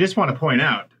 I just want to point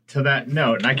out to that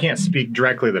note, and I can't speak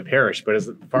directly to the parish, but as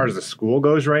far as the school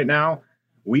goes right now,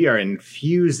 we are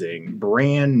infusing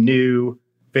brand new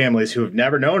families who have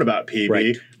never known about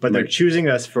PB, but they're choosing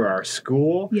us for our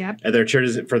school, and they're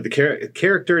choosing for the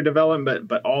character development,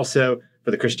 but also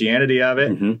for the Christianity of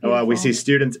it. Mm-hmm. We see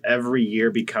students every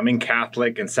year becoming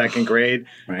Catholic in second grade,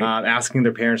 asking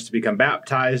their parents to become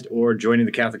baptized or joining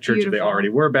the Catholic Church if they already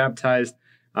were baptized.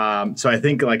 So I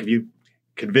think if you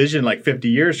could vision 50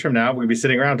 years from now, we'll be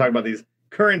sitting around talking about these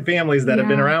current families that have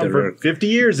been around for 50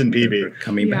 years in PB.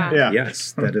 Coming back. Yeah.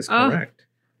 Yes, that is correct.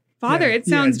 Father, it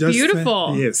sounds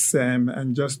beautiful. Yes,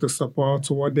 and just to support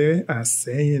what they are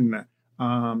saying,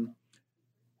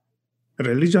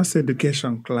 religious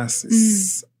education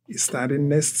classes is starting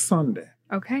next Sunday.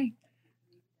 Okay.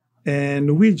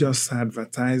 And we just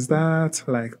advertised that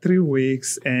 3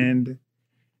 weeks, and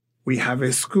we have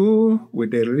a school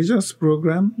with a religious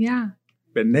program. Yeah.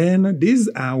 But then these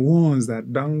are ones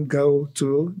that don't go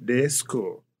to the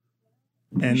school.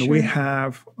 And we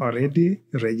have already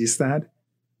registered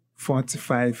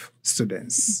 45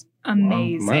 students.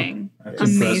 Amazing. Wow.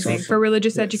 Amazing. For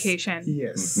religious education.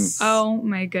 Yes. Mm-hmm. Oh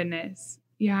my goodness.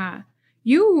 Yeah.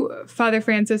 You, Father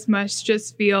Francis, must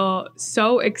just feel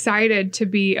so excited to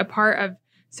be a part of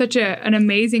such an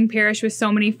amazing parish with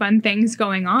so many fun things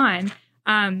going on.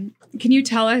 Can you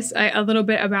tell us a little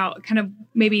bit about kind of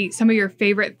maybe some of your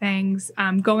favorite things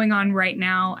going on right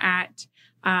now at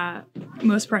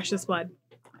Most Precious Blood?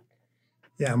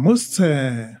 Yeah, most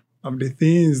of the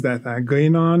things that are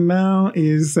going on now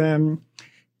is I'm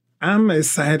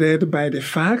excited by the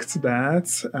fact that,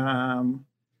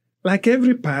 like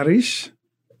every parish,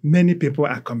 many people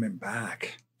are coming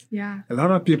back. Yeah. A lot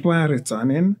of people are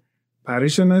returning.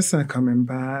 Parishioners are coming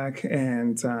back.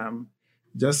 And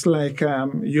just like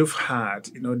you've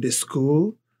had, the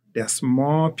school, there's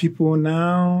more people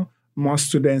now, more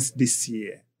students this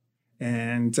year.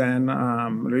 And then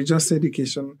religious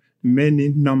education, many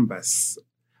numbers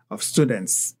of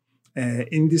students.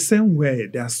 In the same way,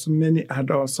 there are so many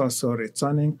adults also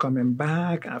returning, coming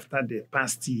back after the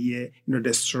past year,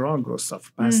 the struggles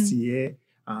of past year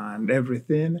and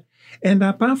everything. And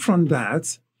apart from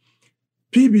that,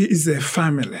 PB is a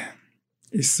family.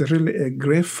 It's really a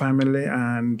great family,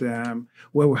 and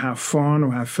where we have fun,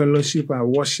 we have fellowship, we are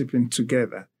worshiping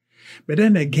together. But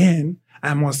then again,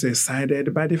 I'm also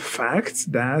excited by the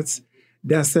fact that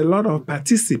there's a lot of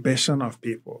participation of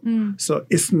people. So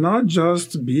it's not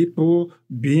just people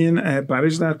being a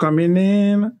parishioner coming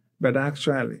in, but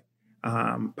actually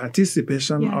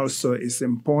participation also is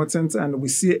important. And we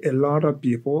see a lot of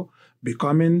people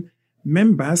becoming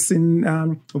members in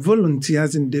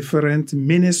volunteers in different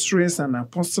ministries and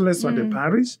apostolates of the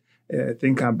parish.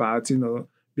 Think about,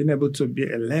 being able to be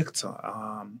a lector,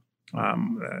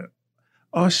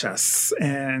 ushers,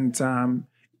 and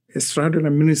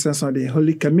extraordinary ministers of the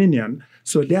Holy Communion.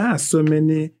 So there are so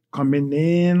many coming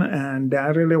in, and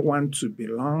they really want to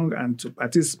belong and to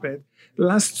participate.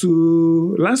 Last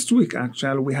week,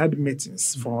 actually, we had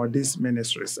meetings for these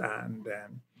ministries, and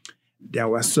there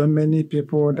were so many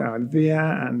people that are there,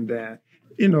 and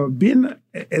being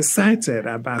excited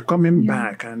about coming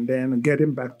back and then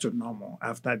getting back to normal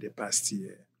after the past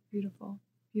year. Beautiful,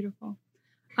 beautiful.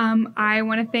 I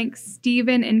want to thank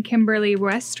Stephen and Kimberly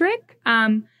Westrick.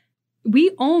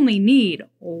 We only need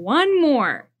one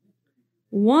more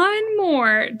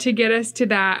to get us to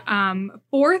that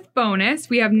fourth bonus.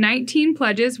 We have 19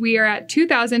 pledges. We are at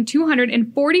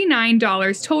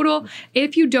 $2,249 total.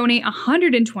 If you donate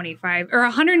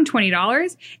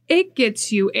 $120, it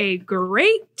gets you a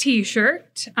great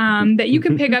t-shirt that you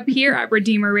can pick up here at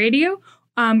Redeemer Radio.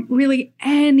 Really,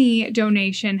 any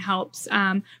donation helps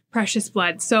Precious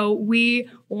Blood. So we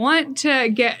want to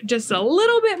get just a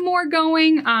little bit more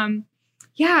going.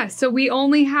 So we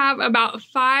only have about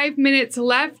 5 minutes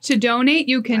left to donate.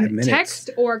 You can text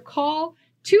or call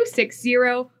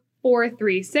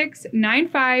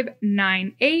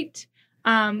 260-436-9598.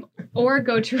 Or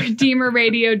go to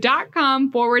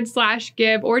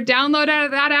redeemerradio.com/give or download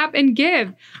that app and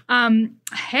give.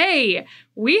 Hey,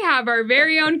 we have our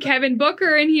very own Kevin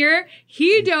Booker in here.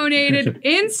 He donated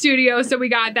in studio, so we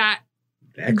got that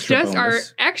our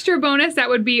extra bonus. That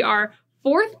would be our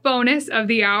fourth bonus of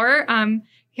the hour.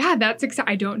 That's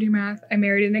exciting. I don't do math. I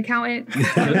married an accountant.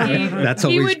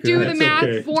 He would do the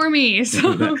math for me.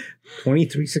 So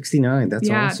 $23.69. That's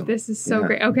awesome. This is so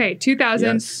great. Okay,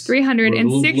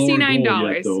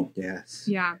 $2,369. Yes.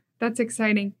 Yeah, that's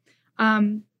exciting.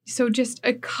 So just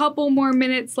a couple more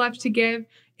minutes left to give.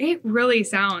 It really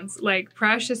sounds like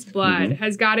Precious Blood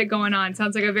has got it going on.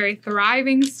 Sounds like a very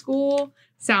thriving school.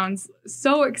 Sounds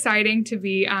so exciting to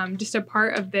be just a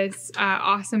part of this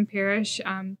awesome parish.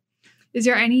 Is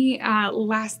there any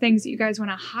last things that you guys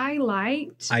want to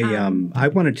highlight? I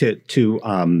wanted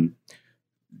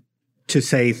to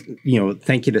say,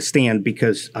 thank you to Stan,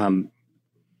 because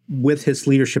with his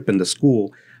leadership in the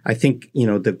school, I think,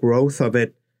 the growth of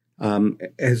it,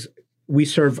 as we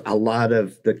serve a lot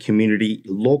of the community,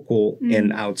 local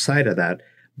and outside of that,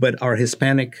 but our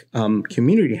Hispanic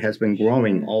community has been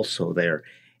growing also there.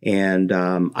 And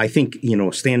I think,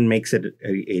 Stan makes it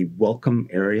a welcome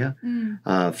area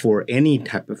for any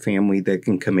type of family that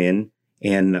can come in,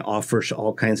 and offers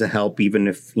all kinds of help, even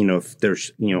if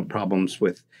there's, problems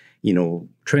with,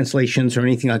 translations or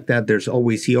anything like that.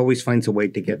 He always finds a way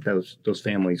to get those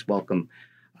families welcome.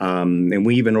 And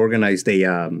we even organized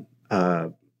a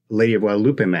Lady of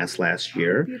Guadalupe Mass last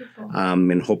year.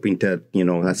 And hoping to,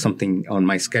 that's something on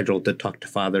my schedule to talk to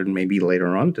Father and maybe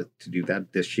later on to do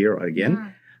that this year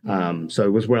again. So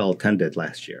it was well attended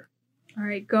last year. All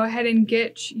right, go ahead and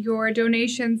get your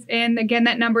donations in. Again,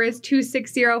 that number is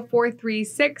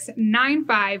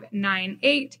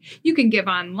 260-436-9598. You can give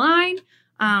online.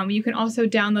 You can also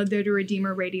download the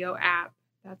Redeemer Radio app.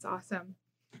 That's awesome.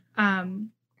 I'll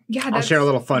share a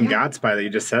little fun God spy that you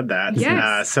just said that.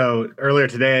 Yes. So earlier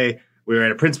today, we were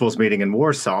at a principal's meeting in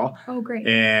Warsaw. Oh, great.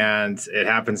 And it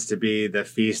happens to be the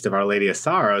Feast of Our Lady of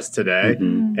Sorrows today.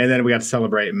 And then we got to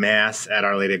celebrate Mass at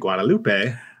Our Lady of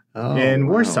Guadalupe in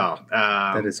Warsaw.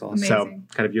 That is awesome. So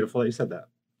kind of beautiful that you said that.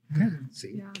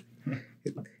 See,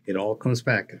 it all comes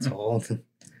back. It's all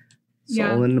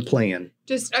all in the plan.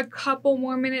 Just a couple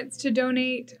more minutes to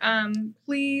donate.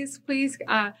 Please.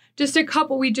 Just a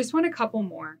couple. We just want a couple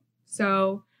more.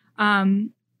 So,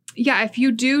 if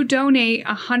you do donate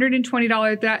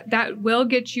 $120, that will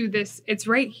get you this. It's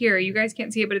right here. You guys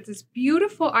can't see it, but it's this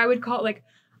beautiful, I would call it like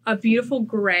a beautiful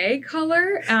gray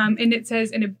color. And it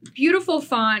says in a beautiful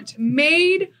font,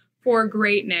 made for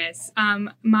greatness.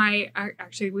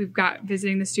 Actually, we've got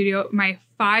visiting the studio, my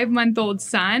 5-month-old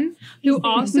son, who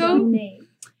also,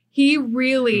 he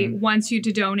really wants you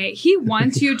to donate. He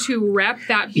wants you to rep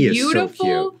that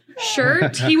beautiful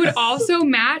shirt. He would also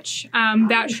match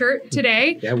that shirt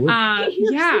today. Yeah.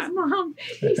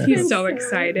 He's so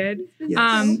excited.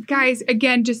 Yes. Guys,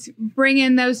 again, just bring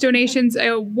in those donations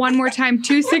one more time.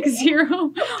 260.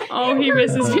 Oh, he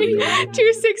misses me.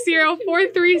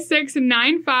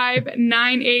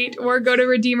 260-436-9598 or go to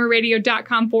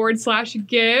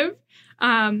redeemerradio.com/give.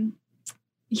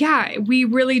 Yeah, we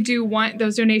really do want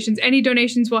those donations. Any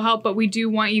donations will help, but we do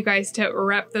want you guys to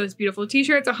rep those beautiful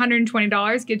t-shirts.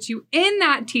 $120 gets you in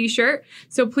that t-shirt.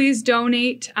 So please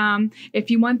donate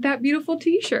if you want that beautiful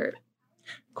t-shirt.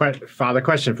 Father,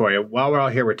 question for you. While we're all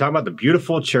here, we're talking about the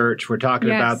beautiful church. We're talking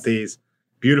about these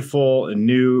beautiful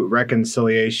new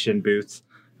reconciliation booths.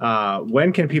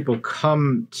 When can people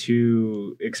come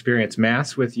to experience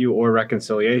Mass with you or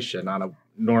reconciliation on a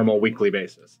normal weekly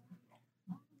basis?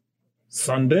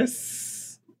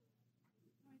 Sundays.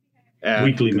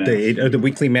 Weekly Mass. The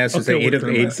weekly Mass is at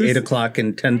 8 o'clock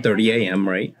and 10:30 a.m.,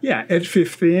 right? Yeah,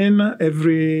 8:15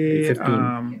 every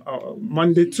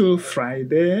Monday to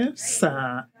Friday,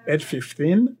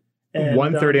 8:15.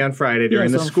 1:30 on Friday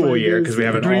during the school year because we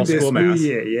have an all-school Mass.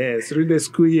 Yes, during the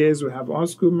school years we have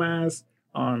all-school Mass.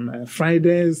 On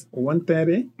Fridays,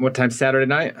 1:30. What time Saturday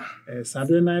night?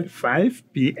 Saturday night, 5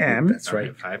 p.m. That's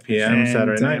right, 5 p.m.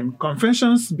 Saturday night.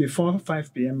 Confessions before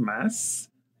 5 p.m. Mass.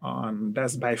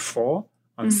 That's by 4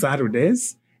 on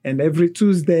Saturdays. And every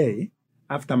Tuesday,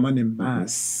 after morning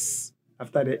Mass,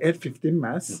 after the 8:15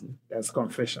 Mass, there's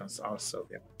confessions also.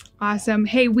 Yeah. Awesome.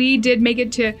 Hey, we did make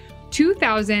it to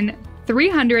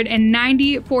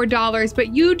 $2,394,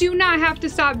 but you do not have to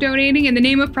stop donating in the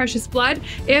name of Precious Blood.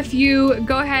 If you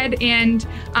go ahead and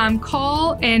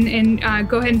call and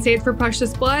go ahead and say it for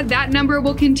Precious Blood, that number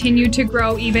will continue to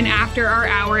grow even after our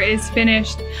hour is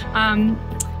finished.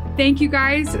 Thank you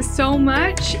guys so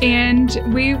much, and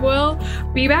we will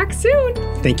be back soon.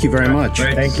 Thank you very much.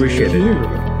 Thank you. Appreciate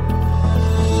it.